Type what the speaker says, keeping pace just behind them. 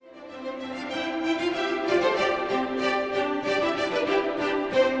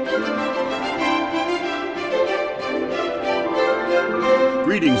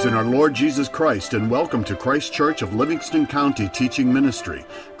Greetings in our Lord Jesus Christ, and welcome to Christ Church of Livingston County Teaching Ministry.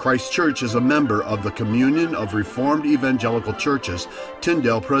 Christ Church is a member of the Communion of Reformed Evangelical Churches,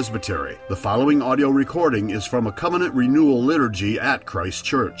 Tyndale Presbytery. The following audio recording is from a covenant renewal liturgy at Christ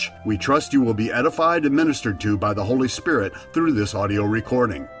Church. We trust you will be edified and ministered to by the Holy Spirit through this audio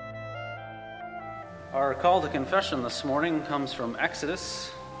recording. Our call to confession this morning comes from Exodus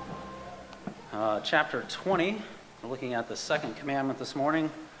chapter 20. We're looking at the second commandment this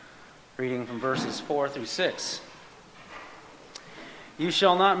morning, reading from verses 4 through 6. You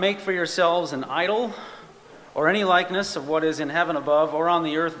shall not make for yourselves an idol or any likeness of what is in heaven above, or on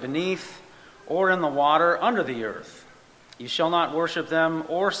the earth beneath, or in the water under the earth. You shall not worship them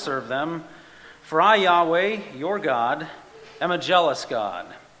or serve them, for I, Yahweh, your God, am a jealous God,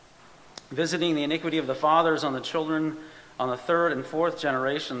 visiting the iniquity of the fathers on the children, on the third and fourth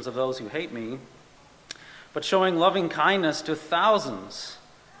generations of those who hate me, but showing loving kindness to thousands,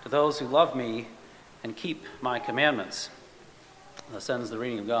 to those who love me and keep my commandments. Thus ends the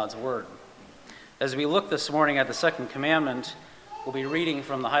reading of God's word. As we look this morning at the second commandment, we'll be reading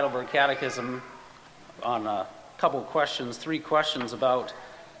from the Heidelberg Catechism on a couple of questions, 3 questions about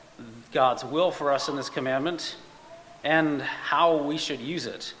God's will for us in this commandment and how we should use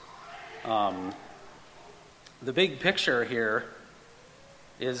it. The big picture here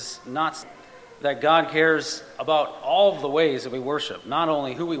is not that God cares about all of the ways that we worship, not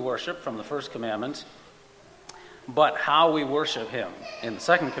only who we worship from the first commandment, but how we worship him in the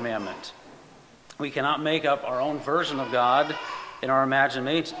second commandment. We cannot make up our own version of God in our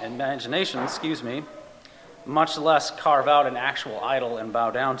imagination, much less carve out an actual idol and bow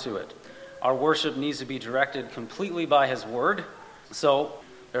down to it. Our worship needs to be directed completely by his word. So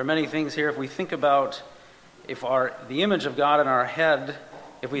there are many things here. If we think about the image of God in our head,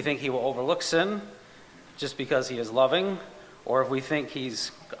 if we think he will overlook sin just because he is loving, or if we think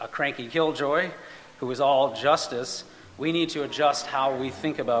he's a cranky killjoy who is all justice, we need to adjust how we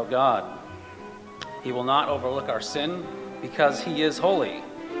think about God. He will not overlook our sin because he is holy.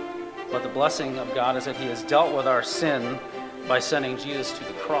 But the blessing of God is that he has dealt with our sin by sending Jesus to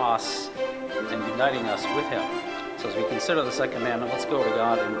the cross and uniting us with him. So as we consider the second commandment, let's go to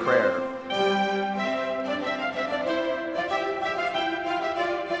God in prayer.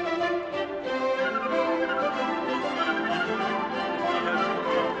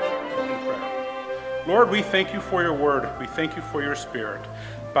 Lord, we thank you for your word. We thank you for your spirit.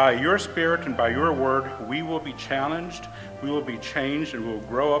 By your spirit and by your word, we will be challenged, we will be changed, and we will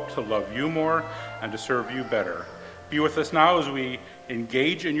grow up to love you more and to serve you better. Be with us now as we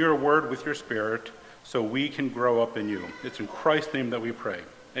engage in your word with your spirit so we can grow up in you. It's in Christ's name that we pray.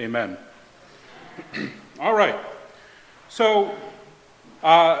 Amen. All right. So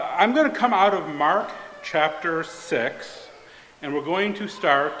I'm going to come out of Mark chapter 6, and we're going to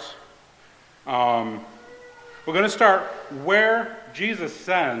start where Jesus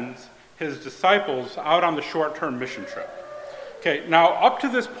sends his disciples out on the short-term mission trip. Okay, now up to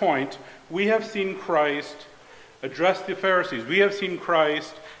this point, we have seen Christ address the Pharisees. We have seen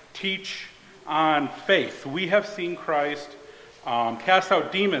Christ teach on faith. We have seen Christ cast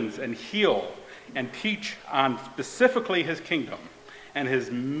out demons and heal and teach on specifically his kingdom. And his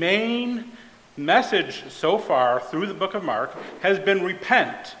main message so far through the book of Mark has been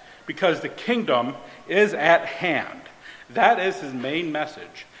repent, because the kingdom is at hand. That is his main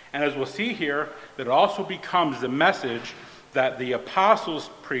message. And as we'll see here, that also becomes the message that the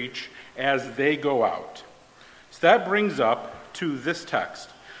apostles preach as they go out. So that brings up to this text,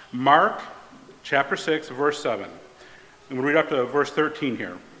 Mark chapter 6, verse 7. And we'll read up to verse 13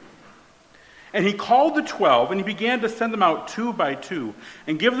 here. And he called the 12, and he began to send them out 2 by 2,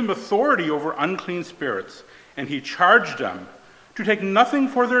 and give them authority over unclean spirits. And he charged them to take nothing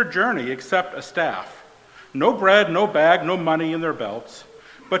for their journey except a staff, no bread, no bag, no money in their belts,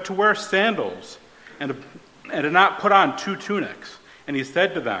 but to wear sandals, and to not put on 2 tunics. And he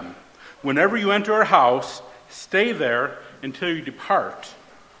said to them, whenever you enter a house, stay there until you depart.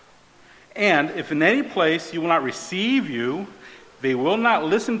 And if in any place you will not receive you, they will not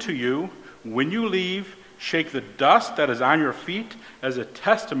listen to you. When you leave, shake the dust that is on your feet as a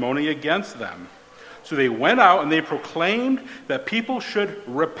testimony against them. So they went out and they proclaimed that people should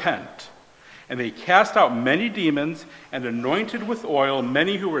repent. And they cast out many demons and anointed with oil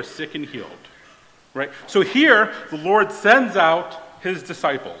many who were sick and healed. Right? So here, the Lord sends out his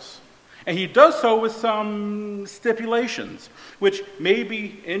disciples. And he does so with some stipulations, which may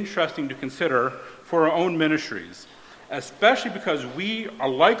be interesting to consider for our own ministries, especially because we are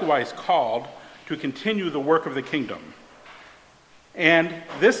likewise called to continue the work of the kingdom. And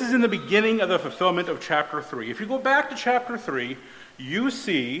this is in the beginning of the fulfillment of chapter 3. If you go back to chapter 3, you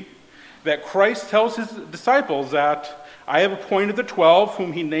see that Christ tells his disciples that I have appointed the 12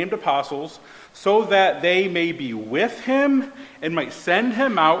 whom he named apostles so that they may be with him and might send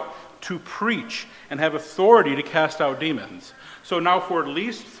him out to preach and have authority to cast out demons. So now for at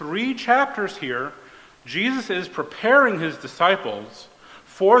least 3 chapters here, Jesus is preparing his disciples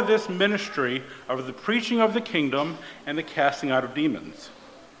for this ministry of the preaching of the kingdom and the casting out of demons.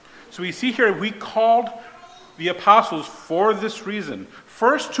 So we see here we called the apostles for this reason.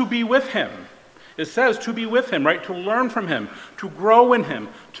 First, to be with him. It says to be with him, right? To learn from him, to grow in him,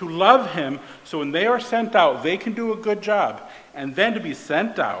 to love him, so when they are sent out, they can do a good job. And then to be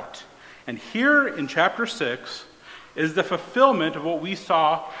sent out. And here in chapter 6 is the fulfillment of what we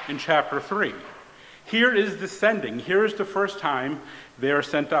saw in chapter 3. Here is the sending. Here is the first time they are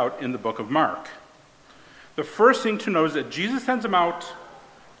sent out in the book of Mark. The first thing to know is that Jesus sends them out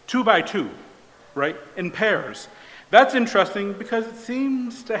 2 by 2, right? In pairs. That's interesting because it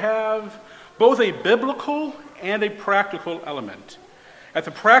seems to have both a biblical and a practical element. At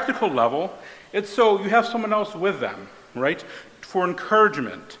the practical level, it's so you have someone else with them, right? For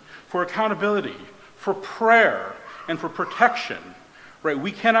encouragement, for accountability, for prayer, and for protection, right?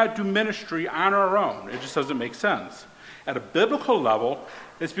 We cannot do ministry on our own. It just doesn't make sense. At a biblical level,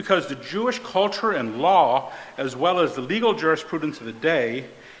 it's because the Jewish culture and law, as well as the legal jurisprudence of the day,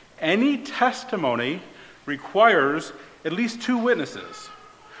 any testimony requires at least 2 witnesses.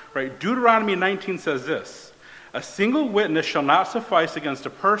 Right? Deuteronomy 19 says this: a single witness shall not suffice against a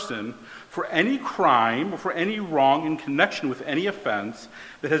person for any crime or for any wrong in connection with any offense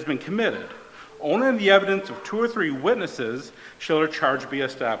that has been committed. Only on the evidence of 2 or 3 witnesses shall a charge be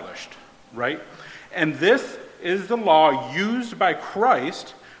established. Right? And this is the law used by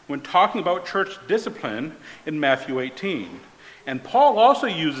Christ when talking about church discipline in Matthew 18. And Paul also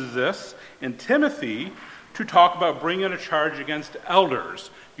uses this in Timothy to talk about bringing a charge against elders.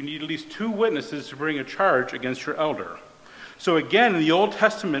 You need at least 2 witnesses to bring a charge against your elder. So again, in the Old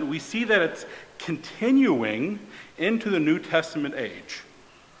Testament, we see that it's continuing into the New Testament age.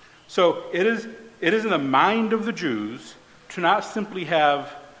 So it is in the mind of the Jews to not simply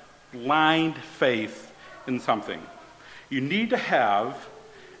have blind faith in something. You need to have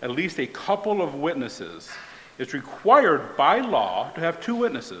at least a couple of witnesses. It's required by law to have 2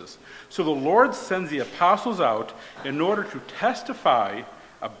 witnesses. So the Lord sends the apostles out in order to testify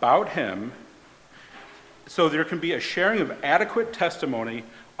about him, so there can be a sharing of adequate testimony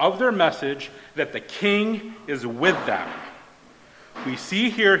of their message that the king is with them. We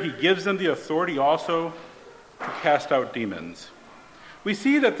see here he gives them the authority also to cast out demons. We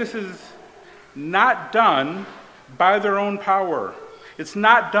see that this is not done by their own power. It's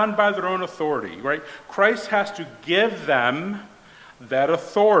not done by their own authority, right? Christ has to give them that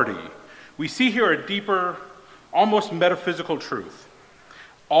authority. We see here a deeper, almost metaphysical truth.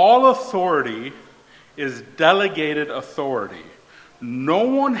 All authority is delegated authority. No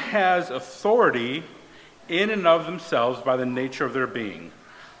one has authority in and of themselves by the nature of their being.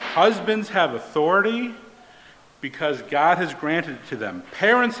 Husbands have authority because God has granted it to them.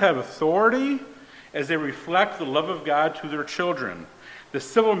 Parents have authority as they reflect the love of God to their children. The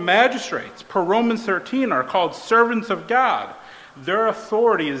civil magistrates, per Romans 13, are called servants of God. Their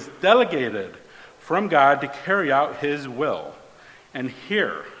authority is delegated from God to carry out his will. And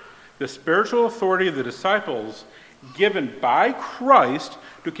here, the spiritual authority of the disciples given by Christ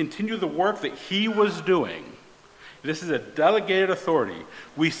to continue the work that he was doing. This is a delegated authority.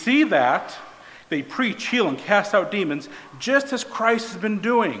 We see that they preach, heal, and cast out demons just as Christ has been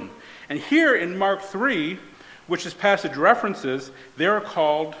doing. And here in Mark 3, which this passage references, they are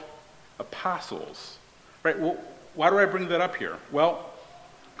called apostles. Right? Well, why do I bring that up here? Well,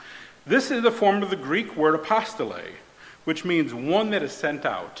 this is the form of the Greek word apostole, which means one that is sent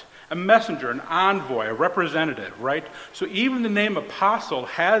out, a messenger, an envoy, a representative, right? So even the name apostle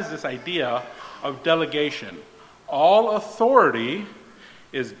has this idea of delegation. All authority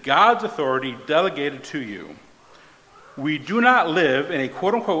is God's authority delegated to you. We do not live in a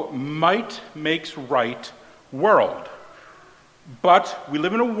quote-unquote might makes right world. But we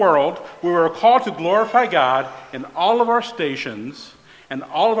live in a world where we're called to glorify God in all of our stations and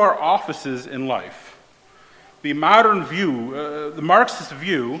all of our offices in life. The modern view, the Marxist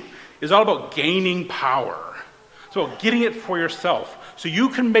view, is all about gaining power. It's about getting it for yourself so you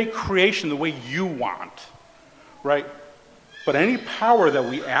can make creation the way you want, right? But any power that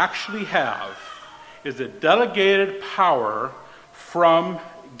we actually have is a delegated power from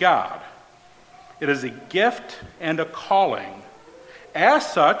God. It is a gift and a calling.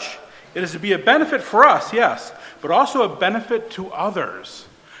 As such, it is to be a benefit for us, yes, but also a benefit to others.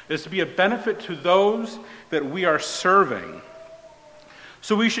 It is to be a benefit to those that we are serving.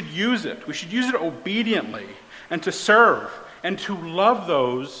 So we should use it. We should use it obediently and to serve and to love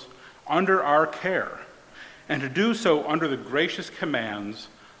those under our care and to do so under the gracious commands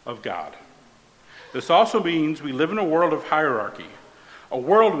of God. This also means we live in a world of hierarchy, a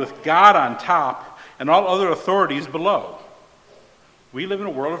world with God on top and all other authorities below. We live in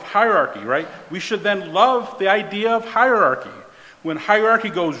a world of hierarchy, right? We should then love the idea of hierarchy. When hierarchy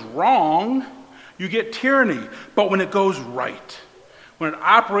goes wrong, you get tyranny. But when it goes right, when it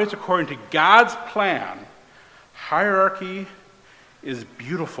operates according to God's plan, hierarchy is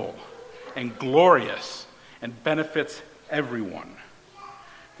beautiful and glorious and benefits everyone.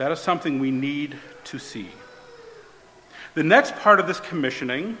 That is something we need to see. The next part of this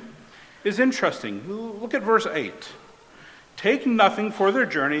commissioning is interesting. Look at verse 8. Take nothing for their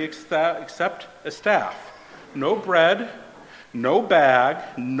journey except a staff, no bread, no bag,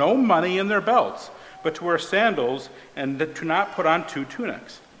 no money in their belts, but to wear sandals and to not put on 2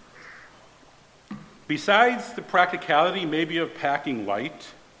 tunics. Besides the practicality maybe of packing light,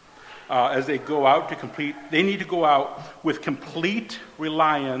 as they go out they need to go out with complete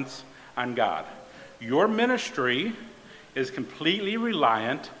reliance on God. Your ministry is completely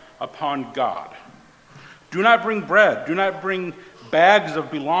reliant upon God. Do not bring bread. Do not bring bags of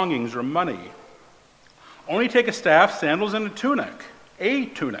belongings or money. Only take a staff, sandals, and a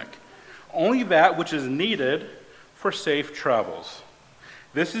tunic. Only that which is needed for safe travels.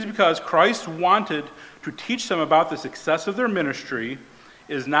 This is because Christ wanted to teach them about the success of their ministry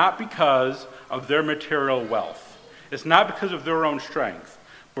is not because of their material wealth. It's not because of their own strength,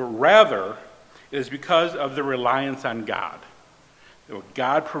 but rather it is because of their reliance on God. What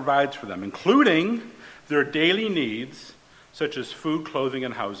God provides for them, including their daily needs, such as food, clothing,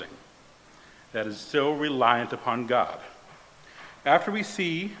 and housing. That is still reliant upon God. After we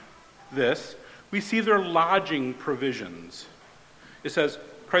see this, we see their lodging provisions.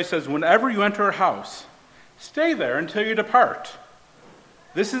 Christ says, whenever you enter a house, stay there until you depart.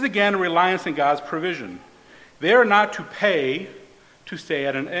 This is again a reliance on God's provision. They are not to pay to stay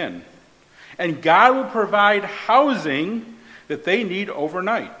at an inn. And God will provide housing that they need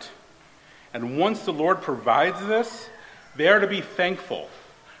overnight. And once the Lord provides this, they are to be thankful,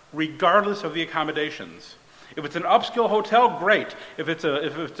 regardless of the accommodations. If it's an upscale hotel, great. If it's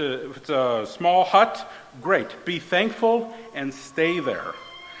a small hut, great. Be thankful and stay there.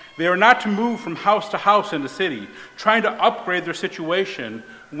 They are not to move from house to house in the city, trying to upgrade their situation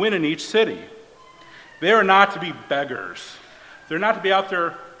when in each city. They are not to be beggars. They're not to be out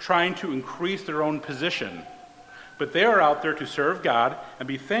there trying to increase their own position, but they are out there to serve God and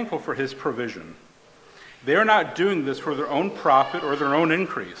be thankful for his provision. They are not doing this for their own profit or their own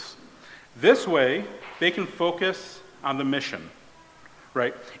increase. This way, they can focus on the mission,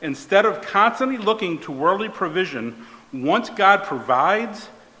 right? Instead of constantly looking to worldly provision, once God provides,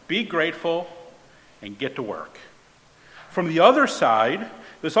 be grateful and get to work. From the other side,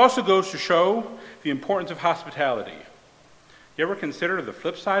 this also goes to show the importance of hospitality. You ever consider the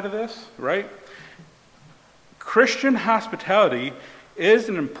flip side of this, right? Christian hospitality is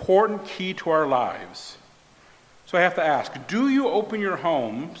an important key to our lives. So I have to ask, do you open your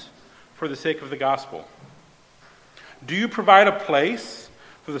homes for the sake of the gospel? Do you provide a place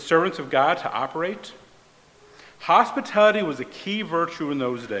for the servants of God to operate? Hospitality was a key virtue in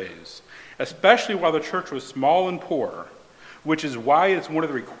those days, especially while the church was small and poor, which is why it's one of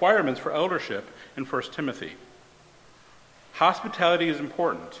the requirements for eldership in 1 Timothy. Hospitality is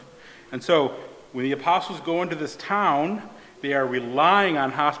important. And so when the apostles go into this town, they are relying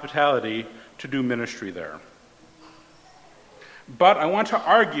on hospitality to do ministry there. But I want to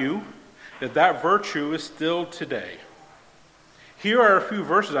argue that that virtue is still today. Here are a few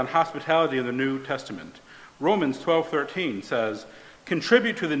verses on hospitality in the New Testament. Romans 12:13 says,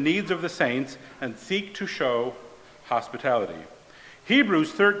 "Contribute to the needs of the saints and seek to show hospitality."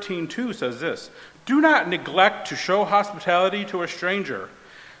 Hebrews 13:2 says this, "Do not neglect to show hospitality to a stranger,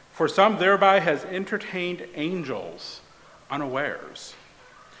 for some thereby has entertained angels unawares."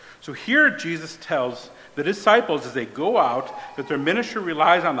 So here Jesus tells the disciples as they go out that their ministry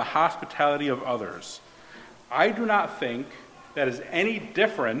relies on the hospitality of others. I do not think that is any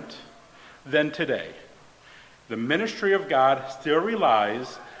different than today. The ministry of God still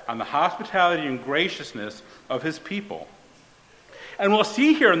relies on the hospitality and graciousness of his people. And we'll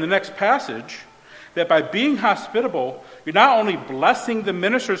see here in the next passage that by being hospitable, you're not only blessing the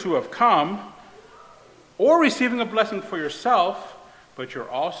ministers who have come or receiving a blessing for yourself, but you're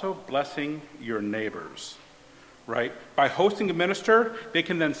also blessing your neighbors, right? By hosting a minister, they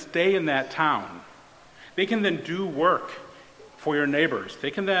can then stay in that town. They can then do work for your neighbors.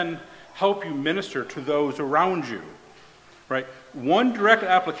 They can then help you minister to those around you, right? One direct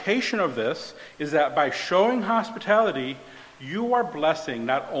application of this is that by showing hospitality, you are blessing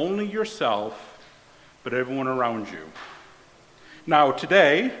not only yourself, but everyone around you. Now,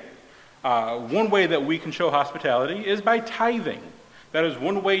 today, one way that we can show hospitality is by tithing. That is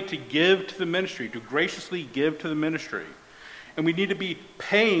one way to give to the ministry, to graciously give to the ministry. And we need to be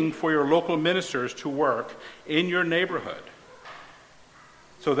paying for your local ministers to work in your neighborhood.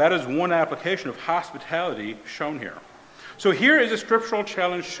 So that is one application of hospitality shown here. So here is a scriptural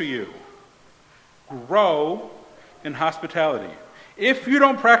challenge to you. Grow in hospitality. If you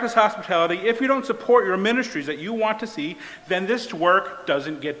don't practice hospitality, if you don't support your ministries that you want to see, then this work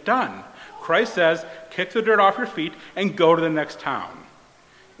doesn't get done. Christ says, kick the dirt off your feet and go to the next town.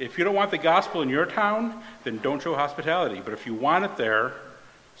 If you don't want the gospel in your town, then don't show hospitality. But if you want it there,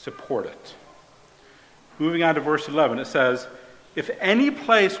 support it. Moving on to verse 11, it says, if any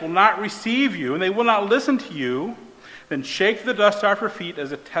place will not receive you and they will not listen to you, then shake the dust off your feet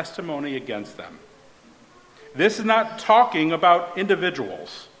as a testimony against them. This is not talking about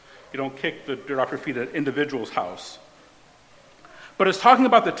individuals. You don't kick the dirt off your feet at an individual's house. But it's talking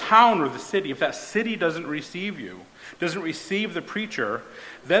about the town or the city. If that city doesn't receive you, doesn't receive the preacher,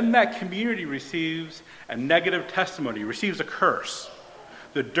 then that community receives a negative testimony, receives a curse.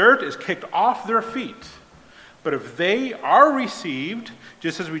 The dirt is kicked off their feet. But if they are received,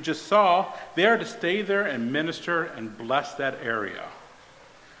 just as we just saw, they are to stay there and minister and bless that area.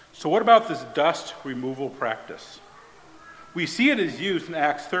 So what about this dust removal practice? We see it is used in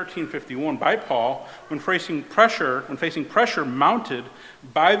Acts 13:51 by Paul when facing pressure mounted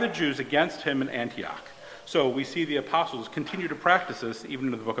by the Jews against him in Antioch. So we see the apostles continue to practice this even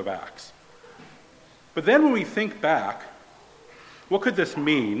in the book of Acts. But then when we think back, what could this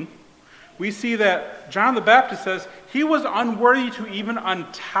mean? We see that John the Baptist says he was unworthy to even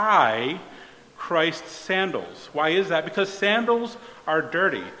untie Christ's sandals. Why is that? Because sandals are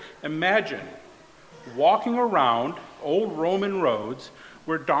dirty. Imagine walking around old Roman roads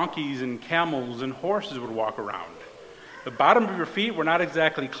where donkeys and camels and horses would walk around. The bottom of your feet were not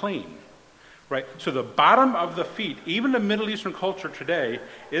exactly clean, right? So the bottom of the feet, even in Middle Eastern culture today,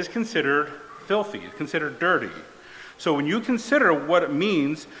 is considered filthy, considered dirty. So when you consider what it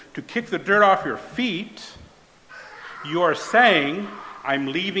means to kick the dirt off your feet, you are saying, I'm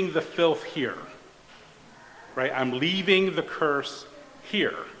leaving the filth here, right? I'm leaving the curse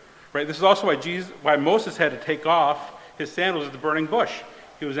here, right? This is also why Moses had to take off his sandals at the burning bush.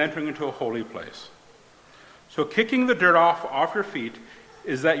 He was entering into a holy place. So kicking the dirt off your feet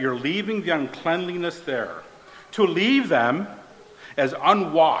is that you're leaving the uncleanliness there. To leave them as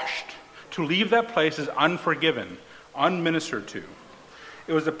unwashed, to leave that place as unforgiven, unministered to.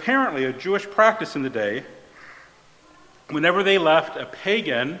 It was apparently a Jewish practice in the day whenever they left a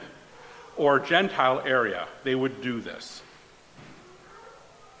pagan or Gentile area, they would do this.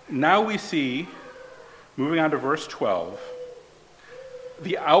 Now we see, moving on to verse 12,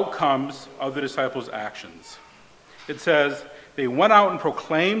 the outcomes of the disciples' actions. It says, they went out and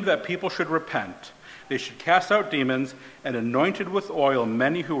proclaimed that people should repent. They should cast out demons and anointed with oil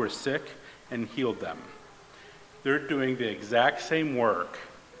many who were sick and healed them. They're doing the exact same work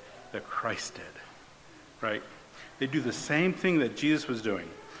that Christ did, right? They do the same thing that Jesus was doing,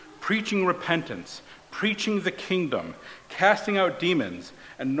 preaching repentance, preaching the kingdom, casting out demons,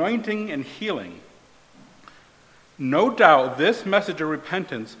 anointing and healing. No doubt this message of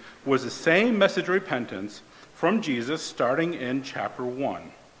repentance was the same message of repentance from Jesus starting in chapter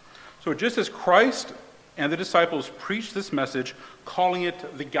 1. So just as Christ and the disciples preached this message, calling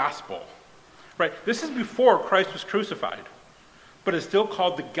it the gospel, right? This is before Christ was crucified, but it's still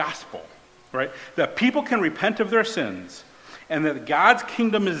called the gospel, right? That people can repent of their sins and that God's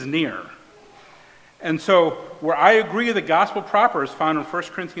kingdom is near. And so where I agree the gospel proper is found in 1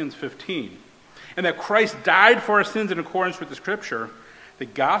 Corinthians 15, and that Christ died for our sins in accordance with the scripture, the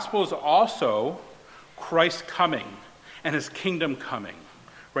gospel is also Christ coming and his kingdom coming,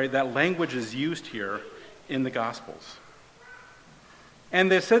 right? That language is used here in the gospels. And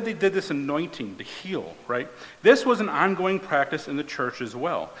they said they did this anointing to heal, right? This was an ongoing practice in the church as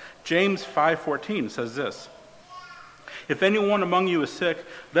well. James 5:14 says this, if anyone among you is sick,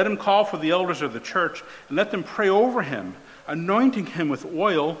 let him call for the elders of the church and let them pray over him, anointing him with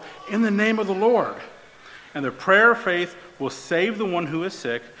oil in the name of the Lord. And the prayer of faith will save the one who is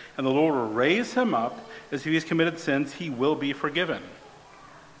sick, and the Lord will raise him up. As if he has committed sins, he will be forgiven.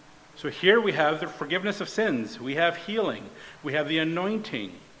 So here we have the forgiveness of sins. We have healing. We have the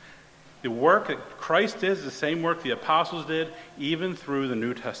anointing. The work that Christ did is the same work the apostles did, even through the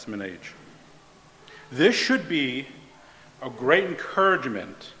New Testament age. This should be a great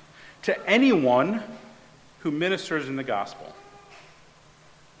encouragement to anyone who ministers in the gospel.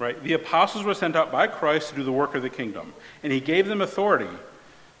 Right? The apostles were sent out by Christ to do the work of the kingdom, and he gave them authority,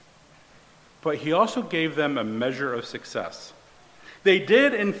 but he also gave them a measure of success. They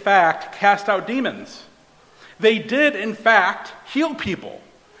did, in fact, cast out demons. They did, in fact, heal people.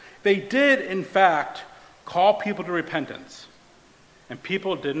 They did, in fact, call people to repentance. And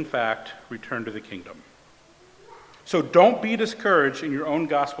people did, in fact, return to the kingdom. So don't be discouraged in your own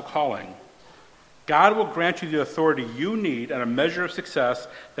gospel calling. God will grant you the authority you need and a measure of success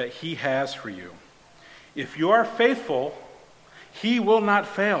that he has for you. If you are faithful, he will not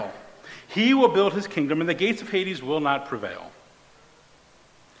fail. He will build his kingdom, and the gates of Hades will not prevail.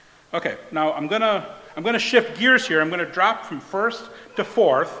 Okay, now I'm going to shift gears here. I'm going to drop from first to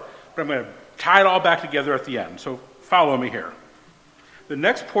fourth, but I'm going to tie it all back together at the end. So follow me here. The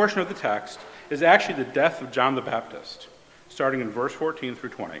next portion of the text is actually the death of John the Baptist, starting in verse 14 through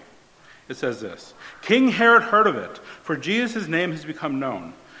 20. It says this: King Herod heard of it, for Jesus' name has become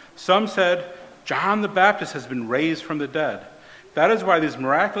known. Some said, John the Baptist has been raised from the dead. That is why these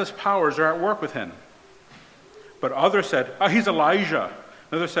miraculous powers are at work with him. But others said, he's Elijah.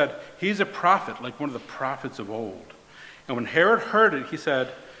 Another said, he's a prophet, like one of the prophets of old. And when Herod heard it, he said,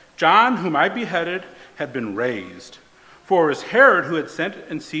 John, whom I beheaded, had been raised. For it was Herod who had sent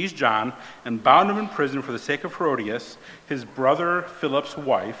and seized John and bound him in prison for the sake of Herodias, his brother Philip's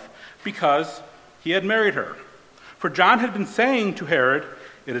wife, because he had married her. For John had been saying to Herod,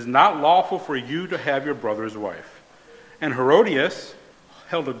 it is not lawful for you to have your brother's wife. And Herodias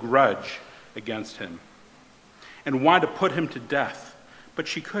held a grudge against him and wanted to put him to death. But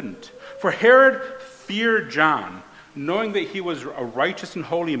she couldn't. For Herod feared John, knowing that he was a righteous and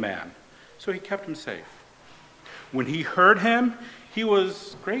holy man. So he kept him safe. When he heard him, he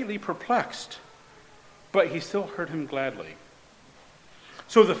was greatly perplexed, but he still heard him gladly.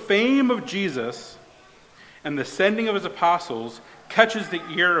 So the fame of Jesus and the sending of his apostles catches the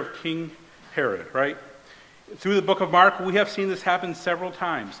ear of King Herod, right? Through the book of Mark, we have seen this happen several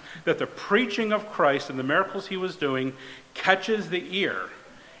times, that the preaching of Christ and the miracles he was doing catches the ear,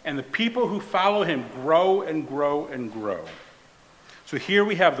 and the people who follow him grow and grow and grow. So here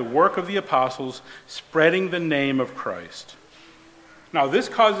we have the work of the apostles spreading the name of Christ. Now this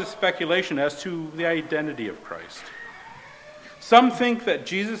causes speculation as to the identity of Christ. Some think that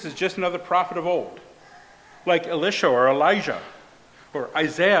Jesus is just another prophet of old, like Elisha or Elijah, or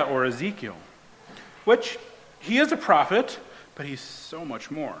Isaiah or Ezekiel, which he is a prophet, but he's so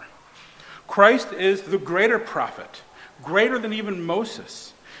much more. Christ is the greater prophet, greater than even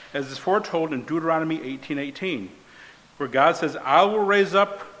Moses, as is foretold in Deuteronomy 18:18, where God says, I will raise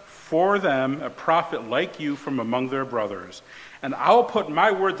up for them a prophet like you from among their brothers, and I will put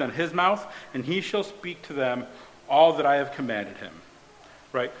my words on his mouth, and he shall speak to them all that I have commanded him.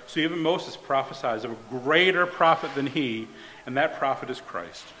 Right? So even Moses prophesies of a greater prophet than he, and that prophet is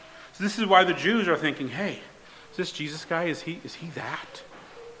Christ. So this is why the Jews are thinking, hey, is this Jesus guy, is he that?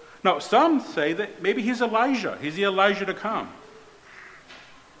 Now, some say that maybe he's Elijah. He's the Elijah to come.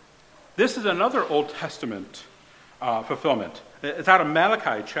 This is another Old Testament fulfillment. It's out of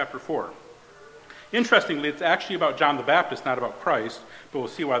Malachi chapter 4. Interestingly, it's actually about John the Baptist, not about Christ, but we'll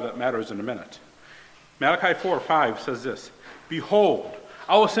see why that matters in a minute. Malachi 4:5 says this: Behold,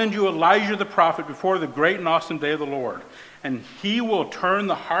 I will send you Elijah the prophet before the great and awesome day of the Lord, and he will turn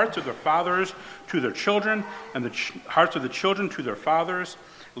the hearts of their fathers to their children, and the hearts of the children to their fathers,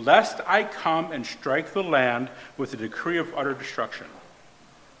 lest I come and strike the land with a decree of utter destruction.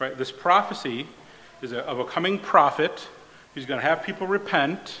 Right? This prophecy is of a coming prophet who's going to have people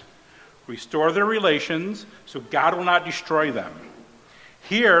repent, restore their relations, so God will not destroy them.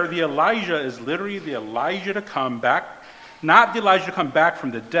 Here, the Elijah is literally the Elijah to come back, not the Elijah to come back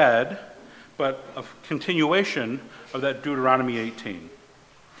from the dead, but a continuation of that Deuteronomy 18.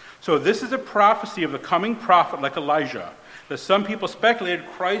 So this is a prophecy of the coming prophet like Elijah, that some people speculated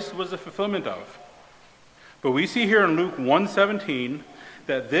Christ was the fulfillment of. But we see here in Luke 1:17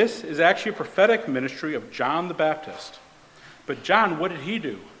 that this is actually a prophetic ministry of John the Baptist. But John, what did he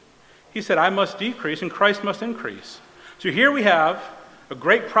do? He said, I must decrease and Christ must increase. So here we have a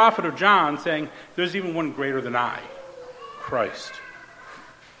great prophet of John saying, there's even one greater than I, Christ.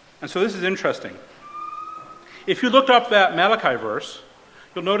 And so this is interesting. If you looked up that Malachi verse,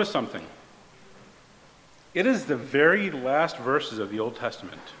 you'll notice something. It is the very last verses of the Old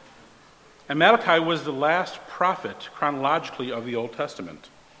Testament. And Malachi was the last prophet, chronologically, of the Old Testament.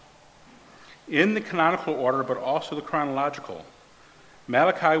 In the canonical order, but also the chronological,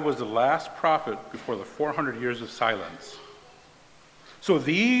 Malachi was the last prophet before the 400 years of silence. So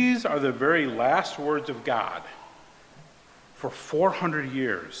these are the very last words of God for 400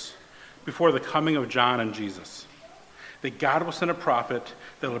 years before the coming of John and Jesus. That God will send a prophet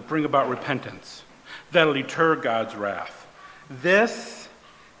that will bring about repentance, that will deter God's wrath. This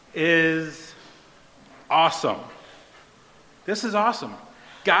is awesome. This is awesome.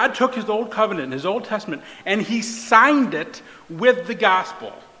 God took his old covenant, his Old Testament, and he signed it with the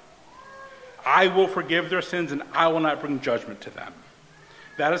gospel. I will forgive their sins and I will not bring judgment to them.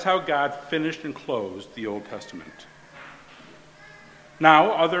 That is how God finished and closed the Old Testament.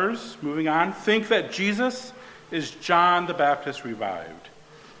 Now, others, moving on, think that Jesus is John the Baptist revived.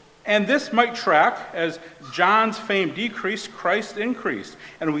 And this might track. As John's fame decreased, Christ increased.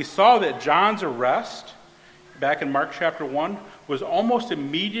 And we saw that John's arrest, back in Mark chapter 1, was almost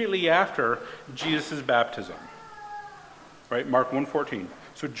immediately after Jesus' baptism. Right, Mark 1:14.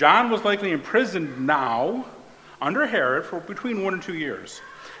 So John was likely imprisoned now under Herod for between 1 and 2 years.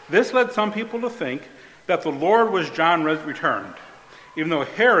 This led some people to think that the Lord was John returned, even though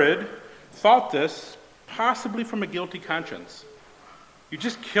Herod thought this possibly from a guilty conscience. You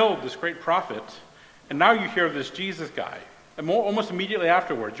just killed this great prophet, and now you hear of this Jesus guy. And almost immediately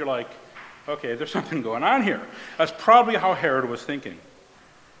afterwards, you're like, okay, there's something going on here. That's probably how Herod was thinking.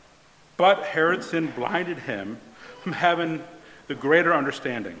 But Herod's sin blinded him from having the greater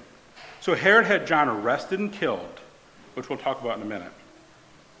understanding. So Herod had John arrested and killed, which we'll talk about in a minute.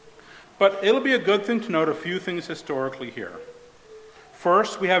 But it'll be a good thing to note a few things historically here.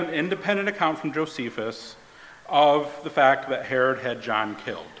 First, we have an independent account from Josephus of the fact that Herod had John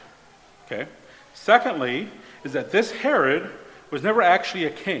killed. Okay. Secondly, is that this Herod was never actually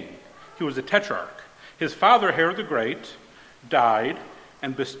a king. He was a tetrarch. His father, Herod the Great, died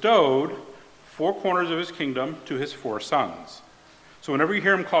and bestowed 4 corners of his kingdom to his 4 sons. So whenever you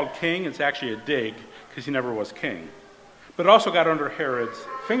hear him called king, it's actually a dig, because he never was king. But it also got under Herod's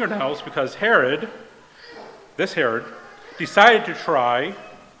fingernails because this Herod, decided to try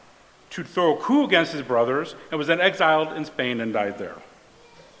to throw a coup against his brothers and was then exiled in Spain and died there.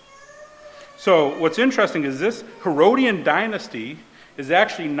 So what's interesting is this Herodian dynasty is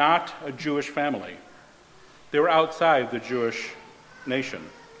actually not a Jewish family. They were outside the Jewish nation.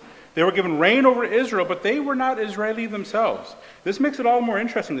 They were given reign over Israel, but they were not Israeli themselves. This makes it all more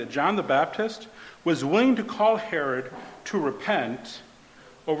interesting that John the Baptist was willing to call Herod to repent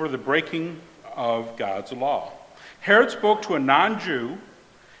over the breaking of God's law. Herod spoke to a non-Jew.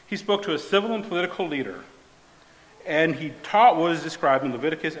 He spoke to a civil and political leader. And he taught what is described in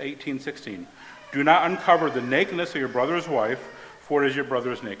Leviticus 18:16. Do not uncover the nakedness of your brother's wife, for it is your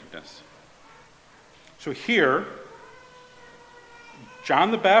brother's nakedness. So here,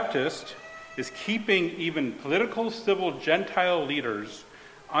 John the Baptist is keeping even political, civil, Gentile leaders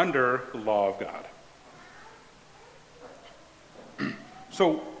under the law of God.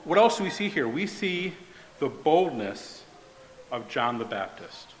 So what else do we see here? We see the boldness of John the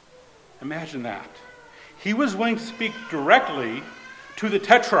Baptist. Imagine that. He was willing to speak directly to the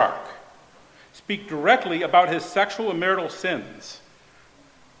tetrarch, speak directly about his sexual and marital sins.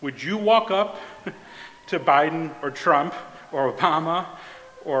 Would you walk up to Biden or Trump or Obama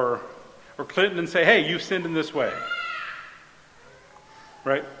or Clinton and say, hey, you've sinned in this way?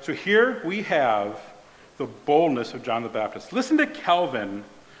 Right? So here we have the boldness of John the Baptist. Listen to Calvin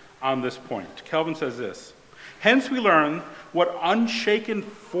on this point. Calvin says this: hence we learn what unshaken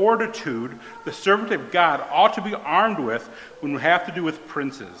fortitude the servant of God ought to be armed with when we have to do with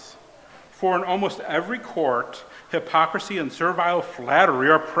princes. For in almost every court, hypocrisy and servile flattery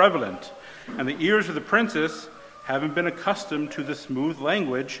are prevalent, and the ears of the princes, having been accustomed to the smooth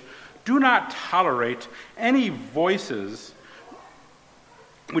language, do not tolerate any voices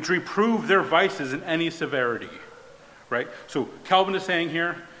which reprove their vices in any severity. Right? So Calvin is saying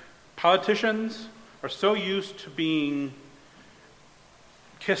here, politicians are so used to being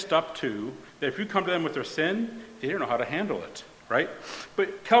kissed up to that if you come to them with their sin, they don't know how to handle it. Right?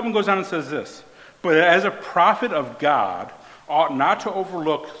 But Calvin goes on and says this: but as a prophet of God ought not to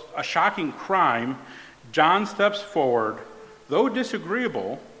overlook a shocking crime, John steps forward, though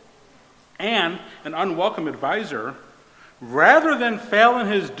disagreeable and an unwelcome advisor, rather than fail in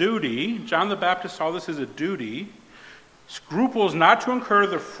his duty. John the Baptist saw this as a duty, scruples not to incur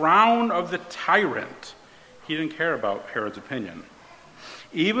the frown of the tyrant. He didn't care about Herod's opinion.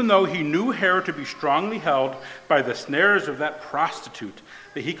 Even though he knew Herod to be strongly held by the snares of that prostitute,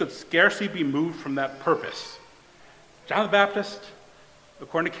 that he could scarcely be moved from that purpose. John the Baptist,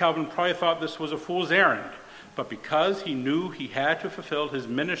 according to Calvin, probably thought this was a fool's errand, but because he knew he had to fulfill his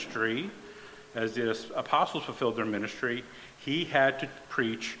ministry, as the apostles fulfilled their ministry, he had to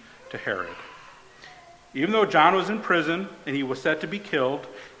preach to Herod. Even though John was in prison and he was set to be killed,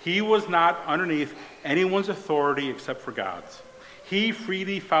 he was not underneath anyone's authority except for God's. He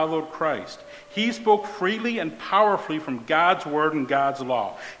freely followed Christ. He spoke freely and powerfully from God's word and God's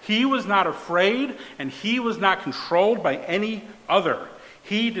law. He was not afraid, and he was not controlled by any other.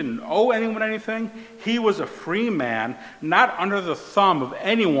 He didn't owe anyone anything. He was a free man, not under the thumb of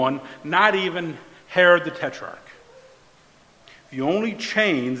anyone, not even Herod the Tetrarch. The only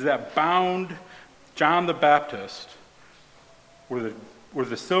chains that bound John the Baptist were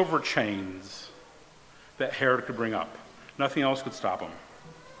the silver chains that Herod could bring up. Nothing else could stop him.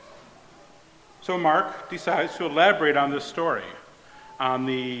 So Mark decides to elaborate on this story, on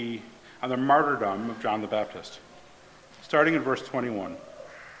the martyrdom of John the Baptist, starting in verse 21.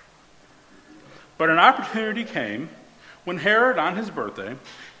 But an opportunity came when Herod, on his birthday,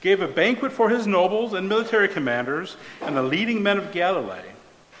 gave a banquet for his nobles and military commanders and the leading men of Galilee.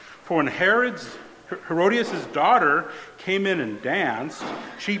 For when Herodias' daughter came in and danced,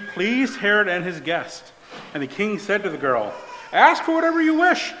 she pleased Herod and his guest. And the king said to the girl, "Ask for whatever you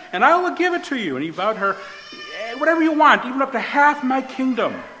wish, and I will give it to you." And he vowed her, "Whatever you want, even up to half my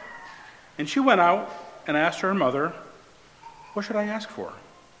kingdom." And she went out and asked her mother, "What should I ask for?"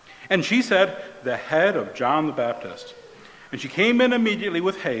 And she said, "The head of John the Baptist." And she came in immediately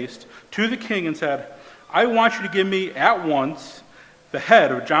with haste to the king and said, "I want you to give me at once the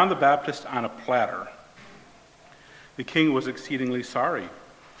head of John the Baptist on a platter." The king was exceedingly sorry,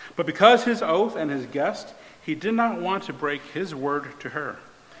 but because his oath and his guest, he did not want to break his word to her.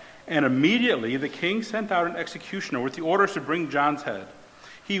 And immediately the king sent out an executioner with the orders to bring John's head.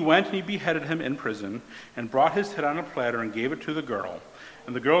 He went and he beheaded him in prison and brought his head on a platter and gave it to the girl.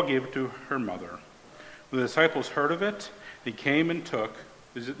 And the girl gave it to her mother. When the disciples heard of it, they came and took,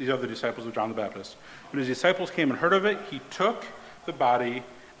 these are the disciples of John the Baptist. When his disciples came and heard of it, he took the body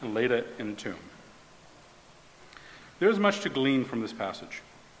and laid it in a tomb. There's much to glean from this passage.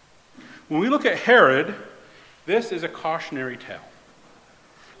 When we look at Herod, this is a cautionary tale.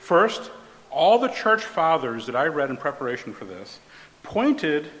 First, all the church fathers that I read in preparation for this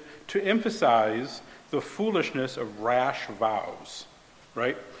pointed to emphasize the foolishness of rash vows,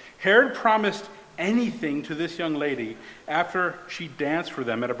 right? Herod promised anything to this young lady after she danced for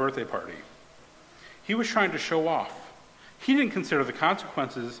them at a birthday party. He was trying to show off. He didn't consider the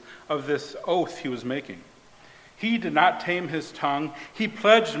consequences of this oath he was making. He did not tame his tongue. He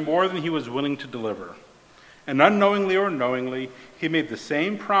pledged more than he was willing to deliver. And unknowingly or knowingly, he made the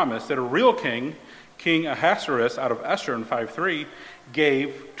same promise that a real king, King Ahasuerus out of Esther in 5:3,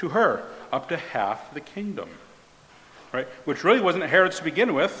 gave to her, up to half the kingdom, right? Which really wasn't Herod's to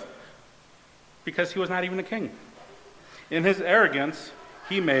begin with, because he was not even a king. In his arrogance,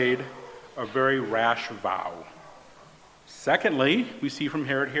 he made a very rash vow. Secondly, we see from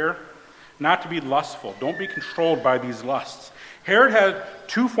Herod here, not to be lustful. Don't be controlled by these lusts. Herod had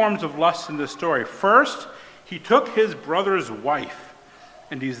two forms of lust in this story. First, he took his brother's wife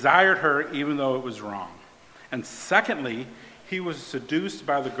and desired her even though it was wrong. And secondly, he was seduced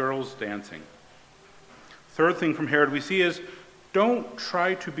by the girls dancing. Third thing from Herod we see is don't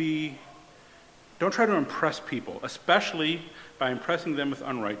try to impress people, especially by impressing them with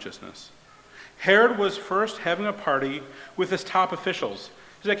unrighteousness. Herod was first having a party with his top officials.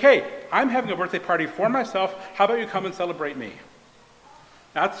 He's like, "Hey, I'm having a birthday party for myself. How about you come and celebrate me?"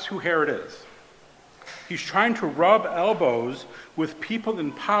 That's who Herod is. He's trying to rub elbows with people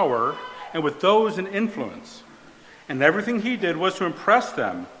in power and with those in influence. And everything he did was to impress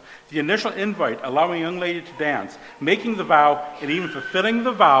them. The initial invite, allowing a young lady to dance, making the vow, and even fulfilling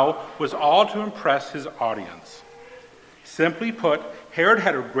the vow was all to impress his audience. Simply put, Herod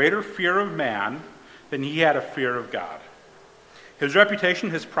had a greater fear of man than he had a fear of God. His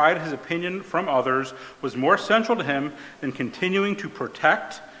reputation, his pride, his opinion from others was more central to him than continuing to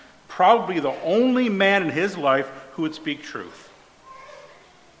protect probably the only man in his life who would speak truth.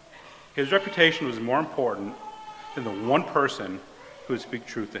 His reputation was more important than the one person who would speak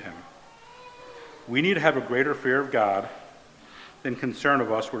truth to him. We need to have a greater fear of God than concern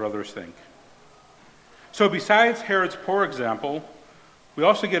of us what others think. So besides Herod's poor example, we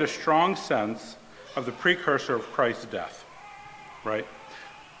also get a strong sense of the precursor of Christ's death, right?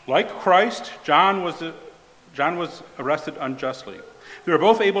 Like Christ, John was arrested unjustly. They were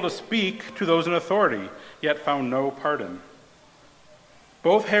both able to speak to those in authority, yet found no pardon.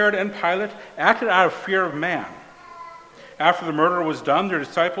 Both Herod and Pilate acted out of fear of man. After the murder was done, their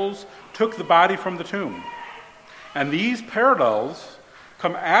disciples took the body from the tomb. And these parallels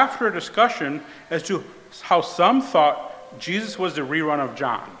come after a discussion as to how some thought Jesus was the rerun of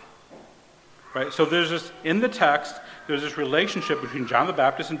John. Right? So in the text, there's this relationship between John the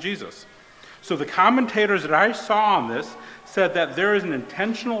Baptist and Jesus. So the commentators that I saw on this said that there is an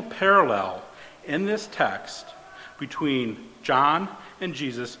intentional parallel in this text between John and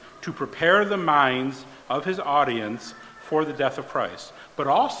Jesus to prepare the minds of his audience for the death of Christ. But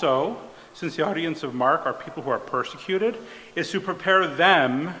also, since the audience of Mark are people who are persecuted, is to prepare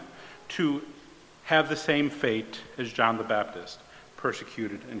them to have the same fate as John the Baptist,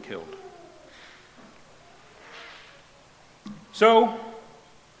 persecuted and killed. So,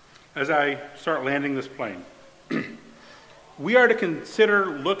 as I start landing this plane, we are to consider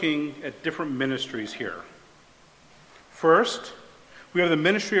looking at different ministries here. First, we have the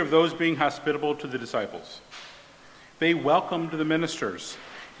ministry of those being hospitable to the disciples. They welcomed the ministers,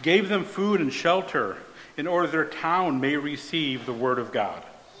 gave them food and shelter in order their town may receive the word of God.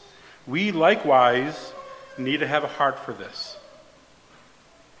 We likewise need to have a heart for this.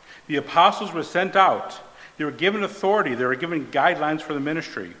 The apostles were sent out. They were given authority. They were given guidelines for the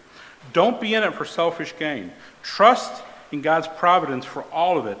ministry. Don't be in it for selfish gain. Trust in God's providence for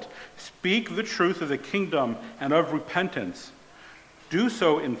all of it. Speak the truth of the kingdom and of repentance. Do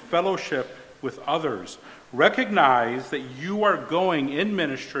so in fellowship with others. Recognize that you are going in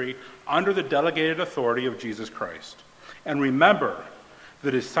ministry under the delegated authority of Jesus Christ. And remember,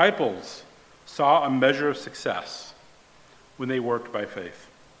 the disciples saw a measure of success when they worked by faith.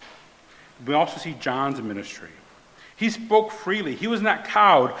 We also see John's ministry. He spoke freely. He was not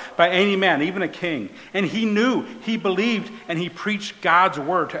cowed by any man, even a king. And he knew, he believed, and he preached God's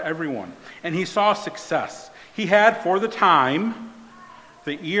word to everyone. And he saw success. He had, for the time,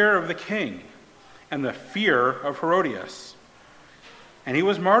 the ear of the king and the fear of Herodias. And he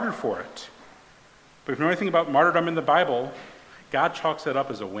was martyred for it. But if you know anything about martyrdom in the Bible, God chalks it up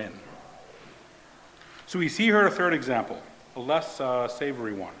as a win. So we see here a third example, a less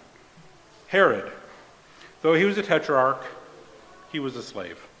savory one. Herod. Though he was a tetrarch, he was a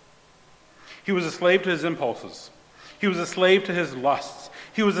slave. He was a slave to his impulses. He was a slave to his lusts.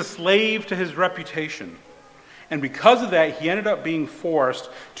 He was a slave to his reputation. And because of that, he ended up being forced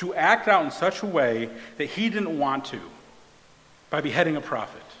to act out in such a way that he didn't want to, by beheading a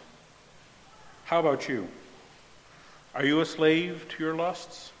prophet. How about you? Are you a slave to your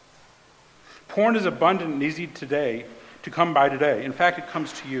lusts? Porn is abundant and easy today to come by today. In fact, it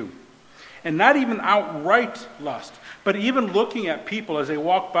comes to you. And not even outright lust, but even looking at people as they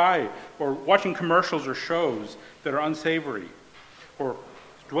walk by or watching commercials or shows that are unsavory or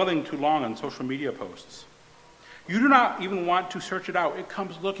dwelling too long on social media posts. You do not even want to search it out. It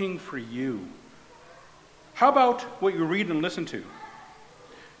comes looking for you. How about what you read and listen to?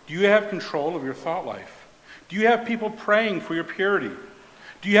 Do you have control of your thought life? Do you have people praying for your purity?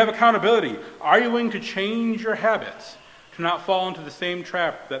 Do you have accountability? Are you willing to change your habits to not fall into the same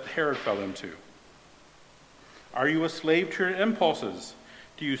trap that Herod fell into? Are you a slave to your impulses?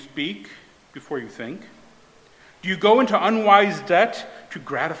 Do you speak before you think? Do you go into unwise debt to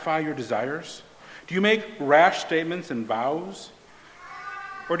gratify your desires? Do you make rash statements and vows?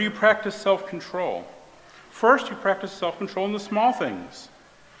 Or do you practice self-control? First, you practice self-control in the small things,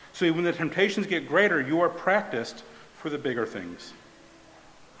 so that when the temptations get greater, you are practiced for the bigger things.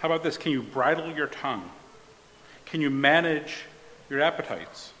 How about this? Can you bridle your tongue? Can you manage your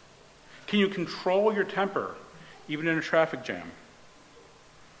appetites? Can you control your temper, even in a traffic jam?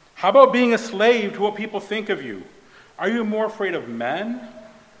 How about being a slave to what people think of you? Are you more afraid of men,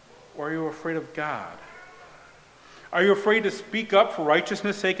 or are you afraid of God? Are you afraid to speak up for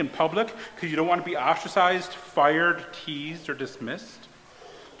righteousness' sake in public because you don't want to be ostracized, fired, teased, or dismissed?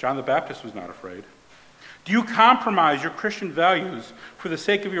 John the Baptist was not afraid. Do you compromise your Christian values for the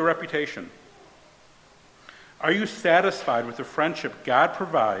sake of your reputation? Are you satisfied with the friendship God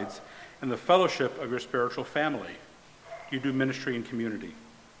provides and the fellowship of your spiritual family? Do you do ministry in community?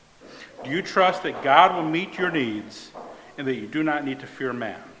 Do you trust that God will meet your needs and that you do not need to fear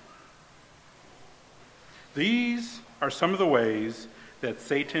man? These are some of the ways that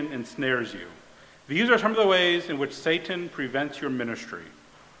Satan ensnares you. These are some of the ways in which Satan prevents your ministry.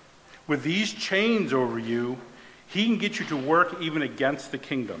 With these chains over you, he can get you to work even against the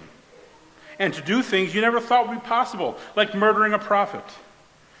kingdom and to do things you never thought would be possible, like murdering a prophet.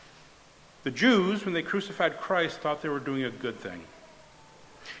 The Jews, when they crucified Christ, thought they were doing a good thing.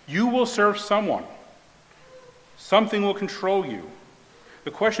 You will serve someone. Something will control you.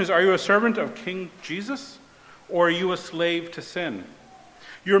 The question is, are you a servant of King Jesus, or are you a slave to sin?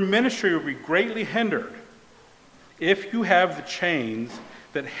 Your ministry will be greatly hindered if you have the chains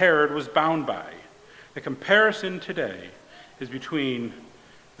that Herod was bound by. The comparison today is between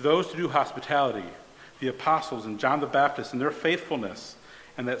those who do hospitality, the apostles and John the Baptist and their faithfulness,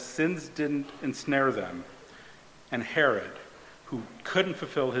 and that sins didn't ensnare them, and Herod, who couldn't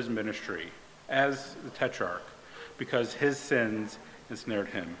fulfill his ministry as the tetrarch because his sins ensnared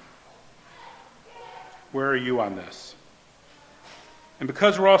him. Where are you on this? And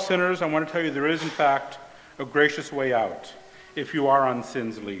because we're all sinners, I want to tell you there is, in fact, a gracious way out if you are on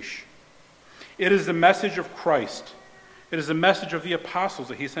sin's leash. It is the message of Christ. It is the message of the apostles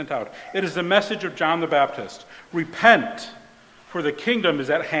that he sent out. It is the message of John the Baptist. Repent, for the kingdom is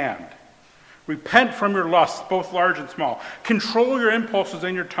at hand. Repent from your lusts, both large and small. Control your impulses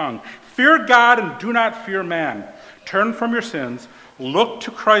and your tongue. Fear God and do not fear man. Turn from your sins, look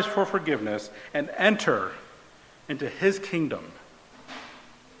to Christ for forgiveness, and enter into his kingdom.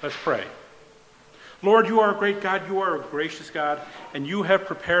 Let's pray. Lord, you are a great God, you are a gracious God, and you have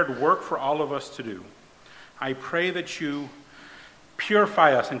prepared work for all of us to do. I pray that you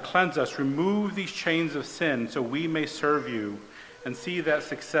purify us and cleanse us, remove these chains of sin so we may serve you and see that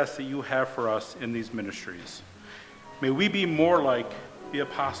success that you have for us in these ministries. May we be more like the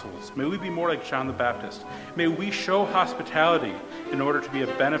apostles. May we be more like John the Baptist. May we show hospitality in order to be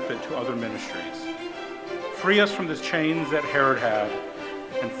a benefit to other ministries. Free us from the chains that Herod had,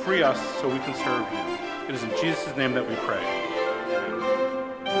 and free us so we can serve you. It is in Jesus' name that we pray.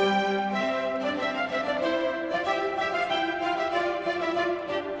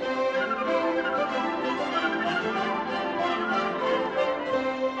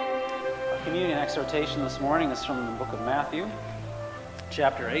 Our communion exhortation this morning is from the book of Matthew,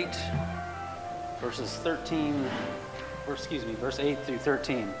 chapter 8, verse 8 through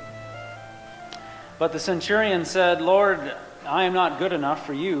 13. But the centurion said, "Lord, I am not good enough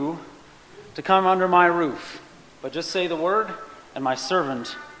for you to come under my roof, but just say the word, and my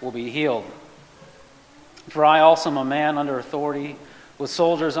servant will be healed. For I also am a man under authority, with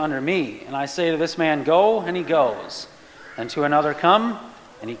soldiers under me. And I say to this man, go, and he goes. And to another, come,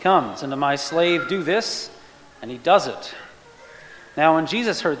 and he comes. And to my slave, do this, and he does it." Now when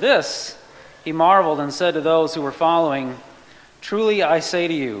Jesus heard this, he marveled and said to those who were following, "Truly I say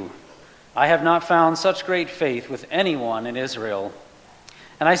to you, I have not found such great faith with anyone in Israel.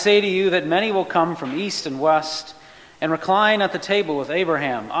 And I say to you that many will come from east and west and recline at the table with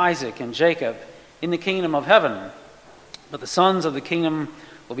Abraham, Isaac, and Jacob in the kingdom of heaven. But the sons of the kingdom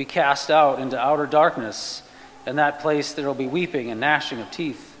will be cast out into outer darkness. In that place there will be weeping and gnashing of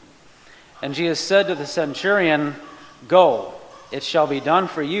teeth." And Jesus said to the centurion, "Go, it shall be done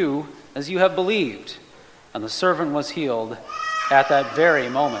for you as you have believed." And the servant was healed at that very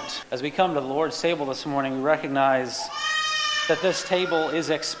moment. As we come to the Lord's table this morning, we recognize that this table is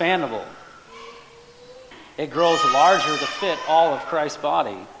expandable. It grows larger to fit all of Christ's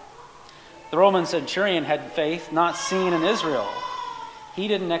body. The Roman centurion had faith not seen in Israel. He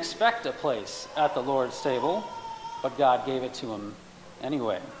didn't expect a place at the Lord's table, but God gave it to him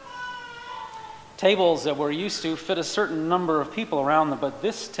anyway. Tables that we're used to fit a certain number of people around them, but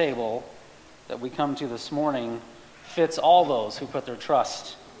this table that we come to this morning fits all those who put their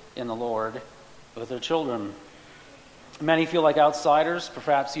trust in the Lord with their children. Many feel like outsiders.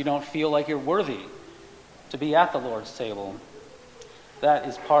 Perhaps you don't feel like you're worthy to be at the Lord's table. That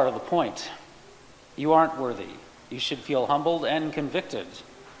is part of the point. You aren't worthy. You should feel humbled and convicted.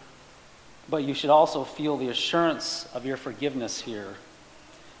 But you should also feel the assurance of your forgiveness here.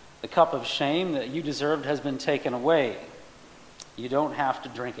 The cup of shame that you deserved has been taken away. You don't have to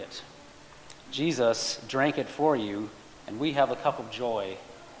drink it. Jesus drank it for you, and we have a cup of joy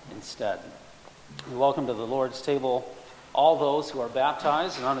instead. We welcome to the Lord's table all those who are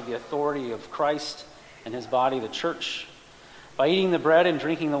baptized and under the authority of Christ and his body, the church. By eating the bread and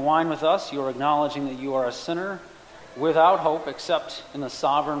drinking the wine with us, you are acknowledging that you are a sinner without hope except in the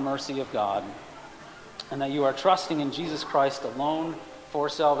sovereign mercy of God, and that you are trusting in Jesus Christ alone for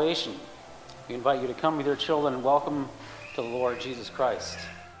salvation. We invite you to come with your children and welcome to the Lord Jesus Christ.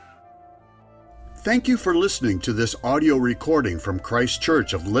 Thank you for listening to this audio recording from Christ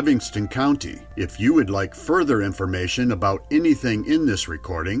Church of Livingston County. If you would like further information about anything in this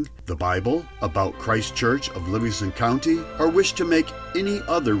recording, the Bible, about Christ Church of Livingston County, or wish to make any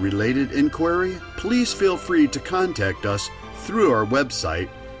other related inquiry, please feel free to contact us through our website,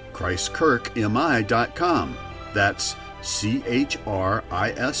 christkirkmi.com. That's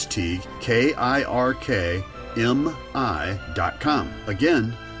ChristKirkmi.com.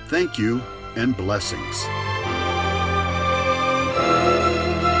 Again, thank you and blessings.